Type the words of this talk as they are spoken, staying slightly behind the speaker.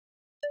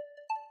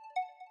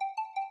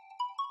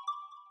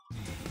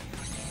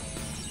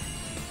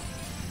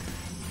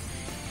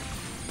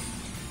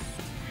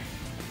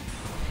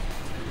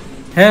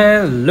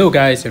Hello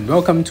guys and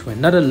welcome to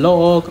another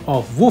log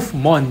of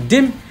Wolfmon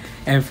DiM,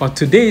 and for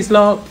today's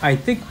log I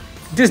think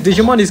this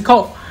Digimon is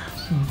called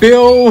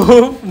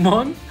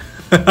Beowolfmon.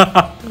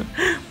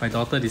 My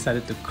daughter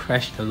decided to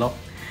crash the log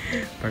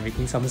by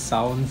making some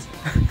sounds.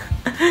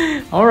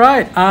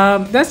 Alright,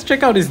 let's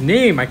check out his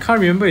name. I can't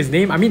remember his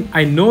name. I mean,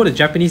 I know the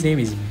Japanese name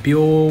is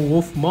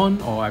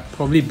Beowolfmon, or I'm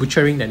probably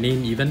butchering the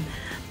name even.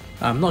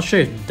 I'm not sure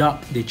if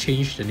Duck they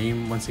changed the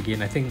name once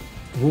again. I think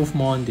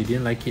Wolfmon, they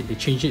didn't like it, they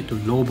changed it to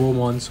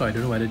Lobomon, so I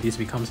don't know whether this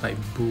becomes like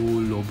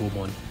Boo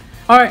Lobomon.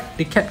 Alright,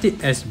 they kept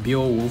it as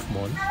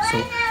Beowolfmon.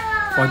 So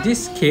for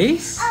this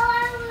case,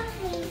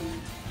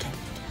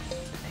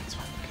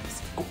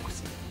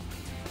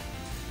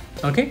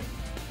 okay,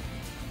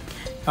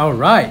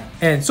 alright,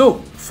 and so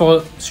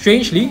for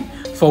strangely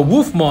for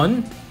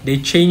Wolfmon they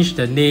changed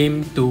the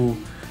name to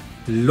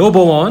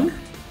Lobomon,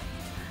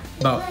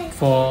 but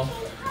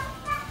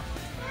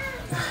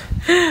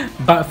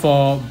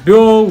for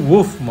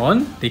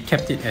Beowolfmon they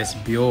kept it as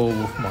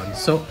Beowolfmon.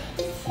 So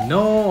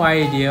no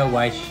idea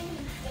why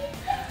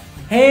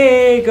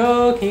Hey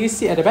girl, can you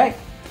sit at the back?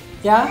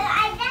 Yeah?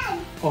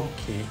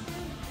 Okay.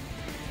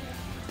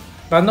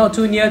 But not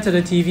too near to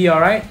the TV,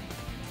 alright?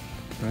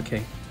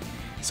 Okay.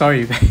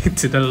 Sorry, back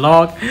to the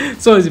log.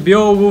 So it's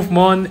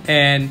Beowolfmon,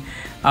 and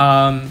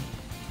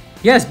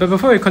yes, but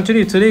before we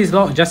continue today's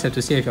log, just have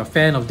to say, if you're a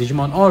fan of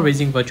Digimon or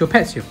raising virtual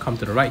pets, you've come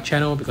to the right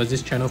channel, because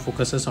this channel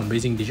focuses on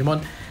raising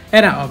Digimon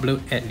and I upload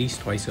at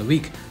least twice a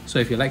week. So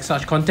if you like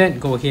such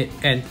content, go ahead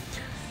and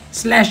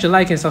slash the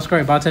like and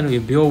subscribe button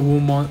with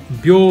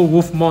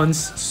Beowolfmon's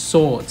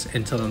swords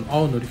and turn on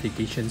all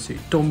notifications so you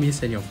don't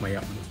miss any of my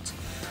uploads.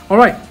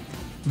 Alright,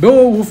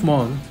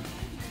 Beowolfmon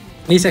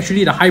is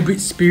actually the hybrid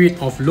spirit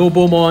of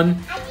Lobomon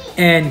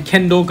and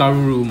Kendo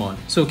Garurumon.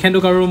 So Kendo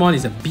Garurumon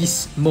is a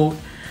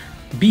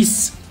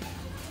beast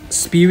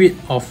spirit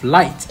of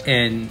light,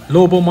 and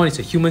Lobomon is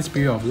a human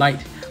spirit of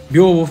light.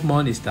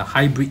 Beowolfmon is the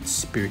hybrid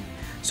spirit.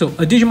 So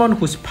a Digimon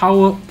whose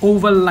power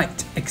over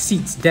light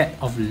exceeds that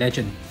of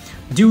legend,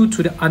 due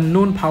to the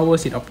unknown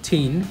powers it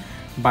obtained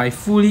by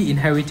fully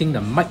inheriting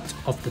the might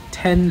of the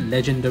 10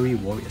 legendary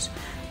warriors.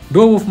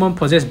 Beowolfmon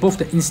possesses both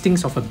the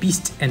instincts of a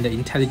beast and the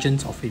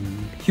intelligence of a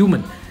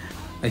human.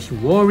 A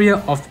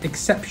warrior of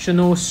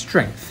exceptional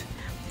strength,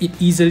 it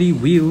easily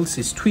wields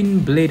its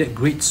twin-bladed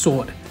great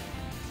sword.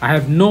 I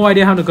have no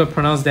idea how to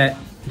pronounce that.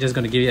 I'm just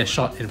gonna give it a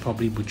shot and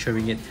probably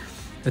butchering it.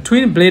 The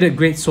twin-bladed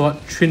great sword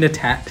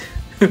Trinitat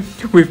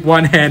with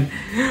one hand.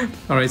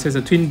 Alright, so it's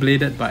a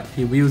twin-bladed, but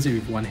he wields it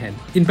with one hand.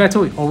 In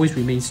battle, it always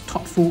remains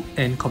thoughtful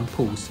and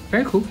composed.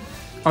 Very cool.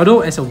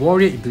 Although as a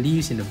warrior, it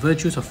believes in the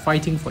virtues of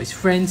fighting for its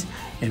friends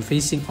and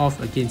facing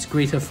off against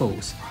greater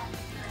foes.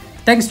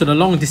 Thanks to the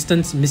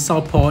long-distance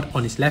missile pod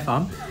on its left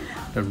arm,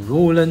 the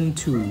Roland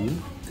 2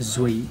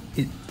 Zui,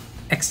 it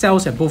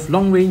excels at both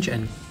long-range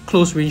and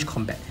close-range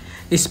combat.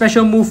 A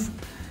special move,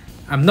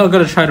 I'm not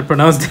gonna try to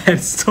pronounce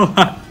that, so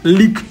hard,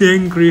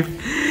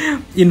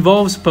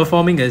 involves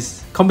performing a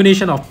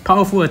combination of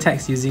powerful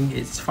attacks using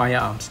its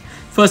firearms.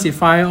 First, it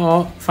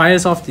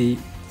fires off the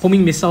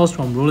homing missiles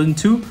from Roland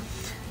 2,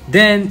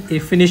 then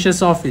it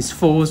finishes off its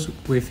foes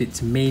with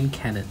its main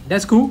cannon.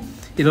 That's cool.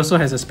 It also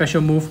has a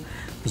special move,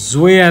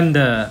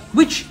 Zueander,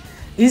 which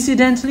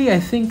incidentally I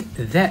think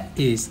that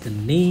is the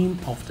name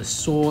of the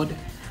sword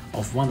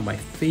of one of my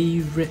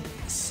favorite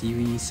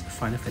series,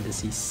 Final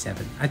Fantasy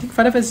VII. I think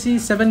Final Fantasy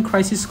VII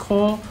Crisis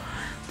Core,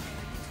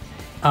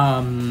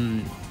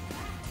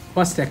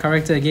 what's that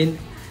character again?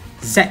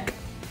 Zack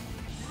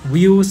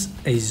wields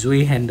a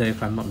Zueander,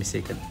 if I'm not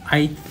mistaken.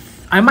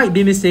 I might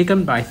be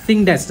mistaken, but I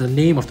think that's the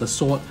name of the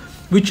sword,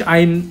 which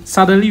I'm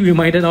suddenly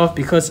reminded of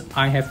because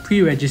I have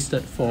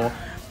pre-registered for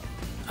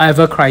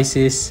Ever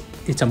Crisis.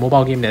 It's a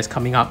mobile game that's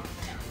coming up,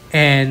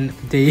 and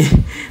they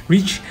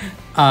reach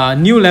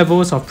new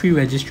levels of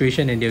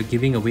pre-registration and they're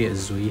giving away a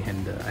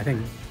Zueander. I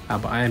think,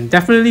 but I'm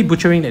definitely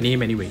butchering the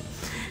name anyway.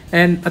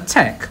 And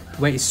attack,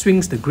 where it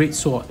swings the great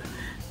sword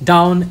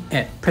down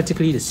at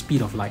practically the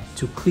speed of light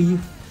to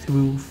cleave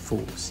through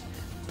foes.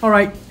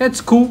 Alright,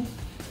 that's cool.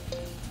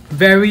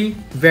 Very,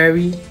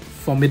 very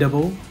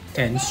formidable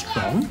and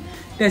strong.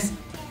 That's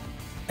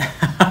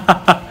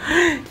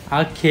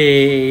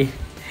okay.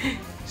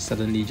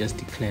 Suddenly just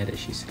declare that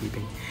she's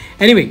sleeping.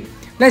 Anyway,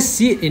 let's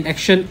see it in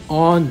action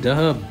on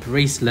the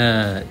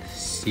bracelet.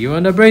 See you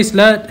on the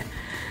bracelet,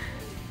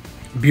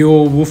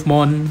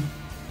 Beowolfmon.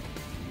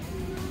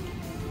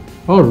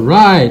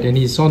 Alright, and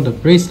he's on the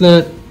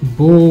bracelet.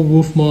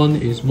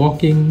 Beowolfmon is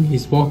walking.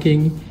 He's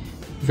walking.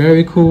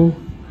 Very cool.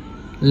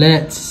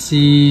 Let's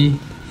see.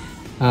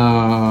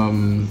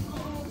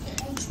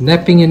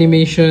 Snapping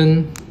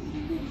animation.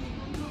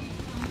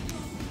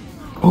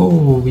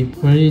 Oh, we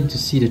need to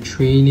see the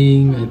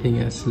training. I think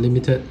that's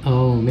limited.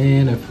 Oh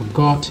man, I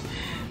forgot.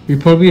 We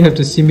probably have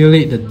to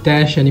simulate the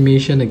dash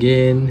animation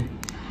again.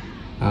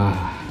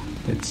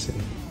 That's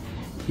an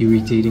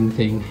irritating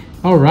thing.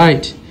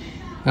 Alright,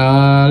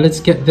 let's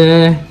get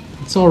there.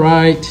 It's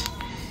alright.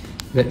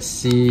 Let's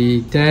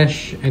see,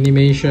 dash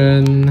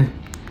animation.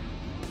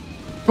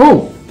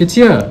 Oh, It's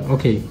here.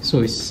 Okay, so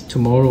it's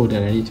tomorrow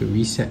that I need to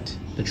reset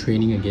the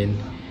training again.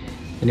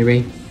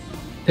 Anyway,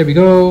 there we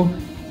go.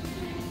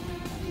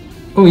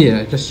 Oh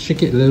yeah, just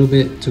shake it a little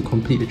bit to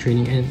complete the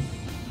training. And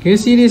can you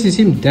see this? Is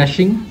him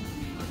dashing?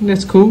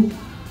 That's cool.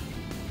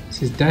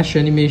 This is dash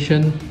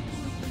animation.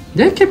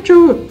 Did I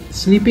capture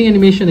sleeping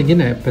animation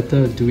again? I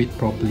better do it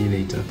properly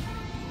later.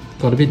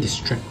 Got a bit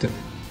distracted.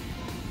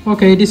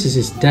 Okay, this is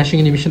his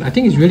dashing animation. I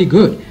think it's really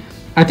good.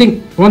 I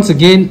think once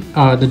again,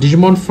 the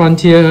Digimon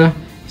Frontier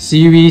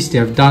series, they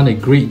have done a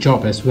great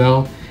job as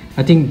well.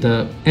 I think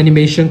the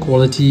animation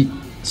quality,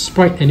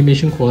 sprite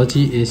animation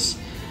quality is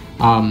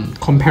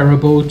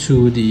comparable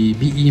to the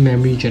BE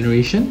memory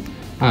generation.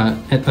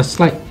 At a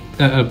slight,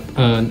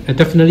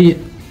 definitely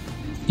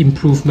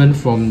improvement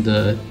from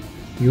the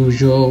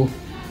usual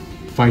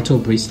Vital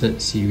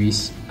Bracelet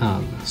series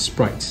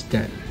sprites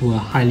that were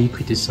highly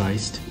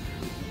criticized,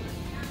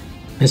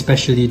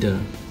 especially the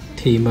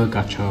Tamer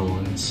Gacha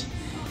ones.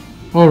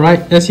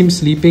 Alright, that's him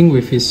sleeping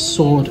with his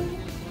sword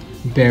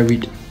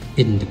buried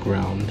in the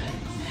ground.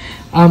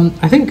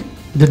 I think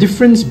the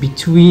difference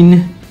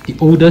between the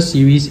older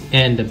series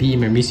and the BE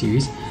memory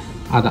series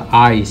are the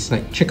eyes.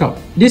 Like, check out,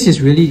 this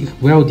is really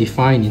well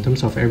defined in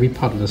terms of every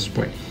part of the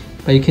sprite,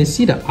 but you can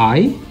see the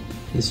eye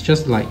is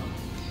just like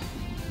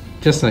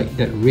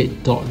that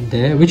red dot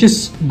there, which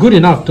is good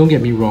enough, don't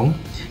get me wrong,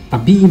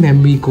 but BE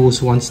memory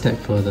goes one step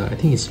further. I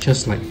think it's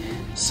just like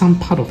some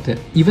part of that,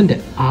 even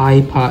that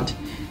eye part,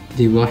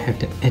 they will have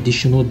the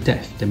additional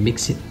depth that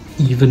makes it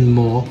even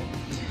more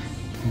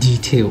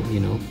detailed,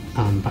 you know.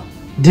 But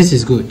this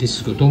is good, this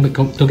is good. Don't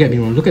get me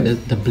wrong, look at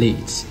the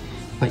blades.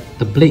 Like,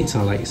 the blades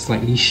are like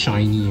slightly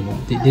shiny, you know.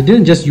 They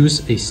didn't just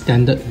use a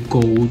standard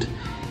gold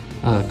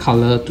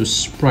color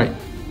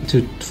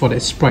for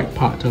that sprite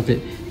part of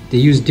it. They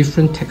use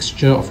different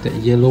texture of that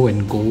yellow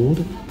and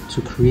gold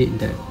to create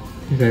that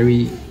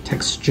very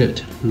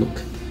textured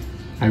look.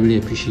 I really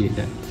appreciate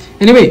that.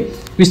 Anyway,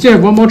 we still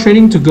have one more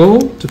training to go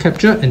to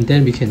capture, and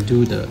then we can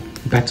do the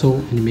battle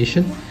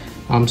animation.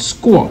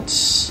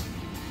 Squats.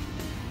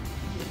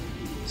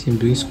 See him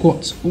doing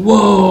squats.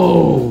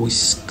 Whoa!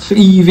 He's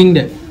cleaving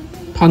that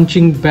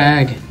punching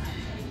bag.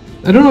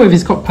 I don't know if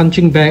it's called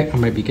punching bag. I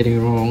might be getting it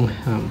wrong.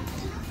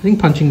 I think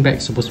punching bag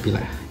is supposed to be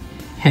like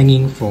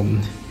hanging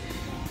from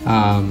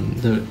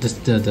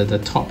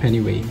the top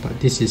anyway, but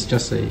this is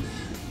just a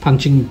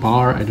punching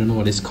bar. I don't know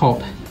what it's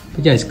called,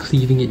 but yeah, it's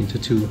cleaving it into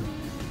two.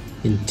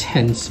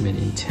 Intense, man,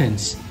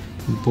 intense.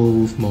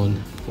 Beowolfmon,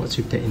 what's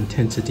with that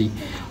intensity?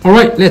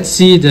 Alright, let's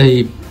see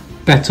the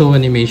battle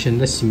animation.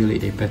 Let's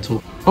simulate a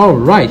battle.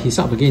 Alright, he's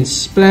up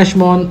against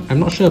Splashmon. I'm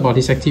not sure about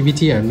his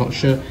activity. I'm not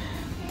sure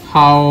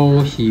how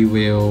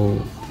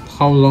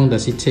long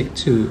does it take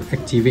to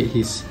activate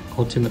his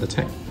ultimate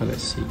attack, but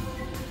let's see.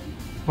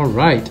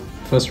 Alright,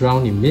 first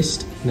round he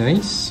missed.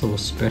 Nice, so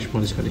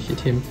Splashmon is going to hit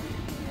him.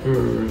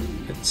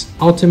 It's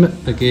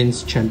ultimate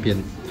against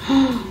champion.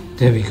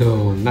 There we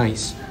go,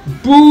 nice.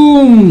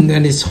 Boom!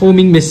 And it's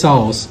homing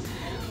missiles.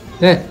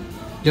 That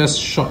just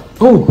shot.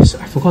 Oh,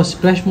 I forgot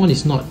Splashmon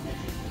is not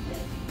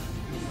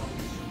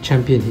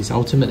champion, he's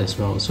ultimate as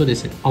well. So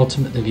there's an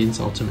ultimate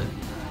against ultimate.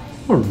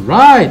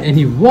 Alright, and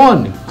he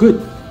won.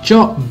 Good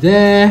job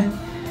there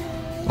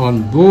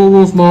on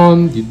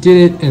Beowolfmon. You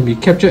did it, and we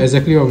captured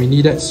exactly what we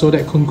needed. So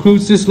that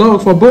concludes this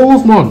log for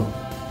Beowolfmon.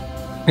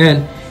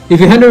 And if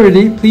you haven't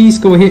already, please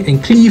go ahead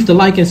and click the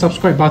like and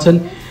subscribe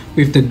button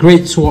with the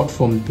great sword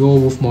from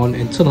Beowolfmon,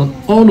 and turn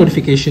on all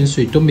notifications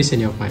so you don't miss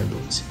any of my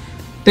uploads.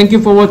 Thank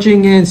you for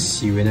watching, and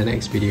see you in the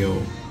next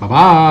video. Bye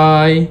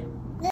bye!